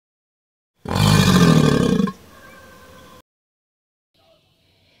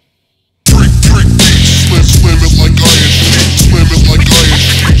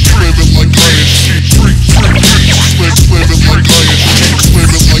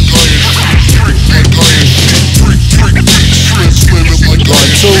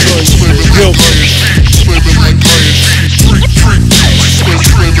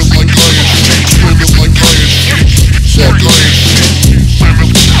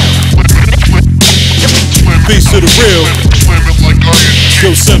Peace to the real.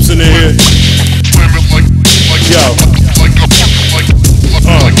 Guilty Simpson in here. Yo.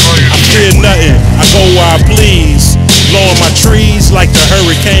 I fear nothing, I go where I please. Blowing my trees like the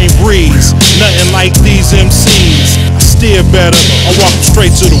hurricane breeze. Nothing like these MCs. I steer better, I walk them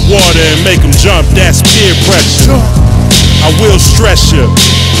straight to the water and make them jump, that's peer pressure. I will stress you.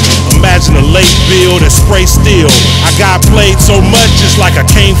 Imagine a late bill that spray steel. I got played so much it's like I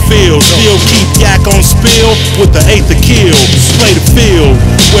can't feel. Still keep yak on spill with the eighth to kill. Display the field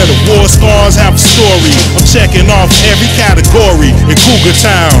where the war scars have a story. I'm checking off every category in Cougar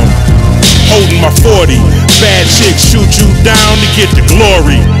Town. Holding my 40. Bad chicks shoot you down to get the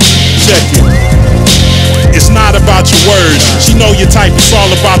glory. Check it. It's not about your words. She know your type, it's all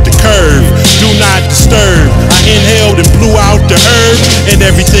about the curve. Do not disturb. I inhaled and blew out the herb, and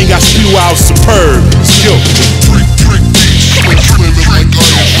everything I spew out superb. Yo.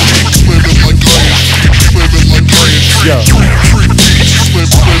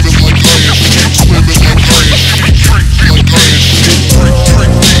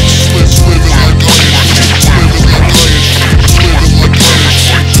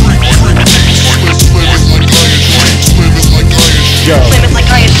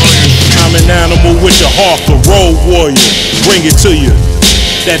 I'm an animal with the heart, a road warrior. Bring it to you.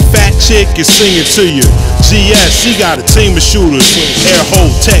 That fat chick is singing to you. GS, she got a team of shooters. Air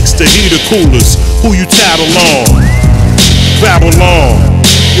hold text to heater coolers. Who you tattle on? Babylon.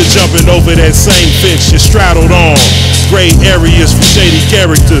 You're jumping over that same fence you straddled on. Gray areas for shady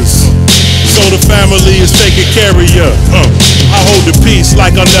characters. So the family is taking care of you. I hold the peace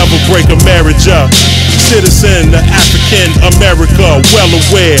like I'll never break a marriage up. Citizen of African America, well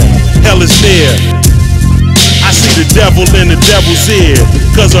aware, hell is near. I see the devil in the devil's ear,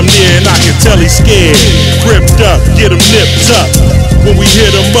 cause I'm near and I can tell he's scared. Gripped up, get him nipped up, when we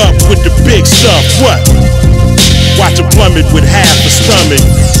hit him up with the big stuff, what? Watch him plummet with half a stomach,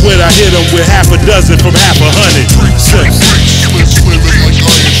 when I hit him with half a dozen from half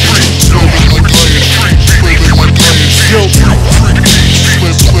 100.